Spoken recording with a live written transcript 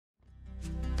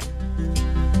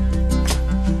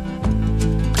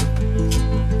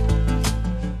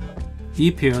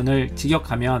이 표현을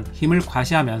직역하면 힘을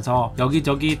과시하면서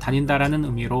여기저기 다닌다라는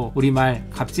의미로 우리말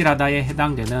갑질하다에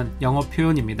해당되는 영어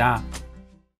표현입니다.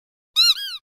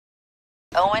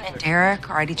 Owen and Derek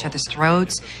are at each other's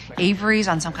throats. Avery's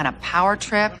on some kind of power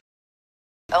trip.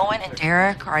 Owen and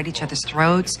Derek are at each other's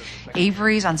throats.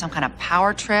 Avery's on some kind of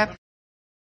power trip.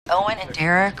 Owen and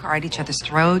Derek are at each other's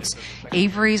throats.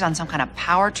 Avery's on some kind of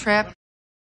power trip.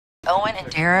 Owen and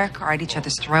Derek are at each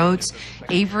other's throats.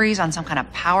 Avery's on some kind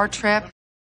of power trip.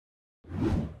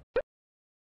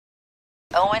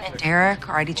 Owen and Derek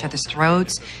are at each other's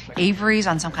throats. Avery's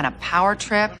on some kind of power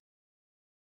trip.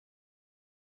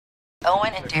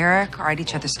 Owen and Derek are at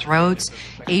each other's throats.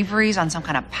 Avery's on some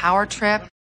kind of power trip.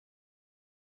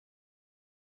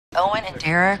 Owen and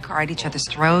Derek are at each other's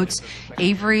throats.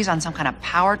 Avery's on some kind of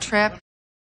power trip.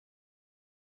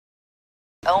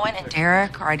 Owen and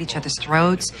Derek are at each other's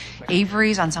throats.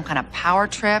 Avery's on some kind of power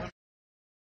trip.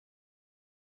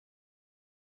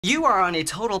 You are on a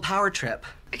total power trip.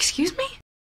 Excuse me?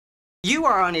 You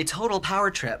are on a total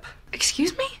power trip.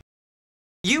 Excuse me?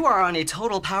 You are on a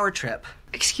total power trip.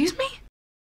 Excuse me?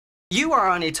 You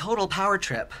are on a total power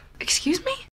trip. Excuse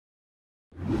me?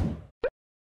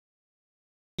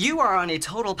 You are on a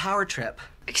total power trip.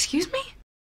 Excuse me?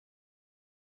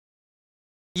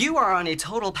 You are on a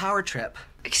total power trip.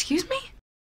 Excuse me?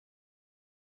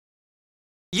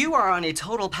 You are on a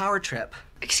total power trip.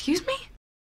 Excuse me?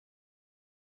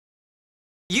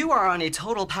 You are on a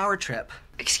total power trip.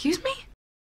 Excuse me?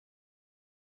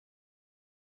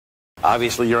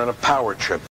 Obviously, you're on a power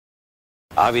trip.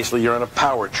 Obviously, you're on a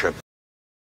power trip.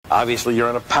 Obviously, you're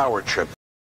on a power trip.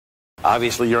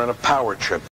 Obviously, you're on a power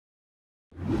trip.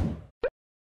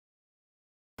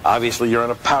 Obviously, you're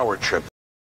on a power trip.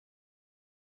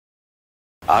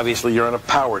 Obviously, you're on a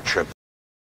power trip.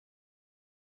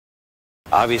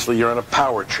 Obviously, you're on a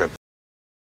power trip.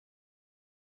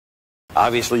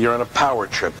 Obviously, you're on a power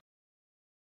trip.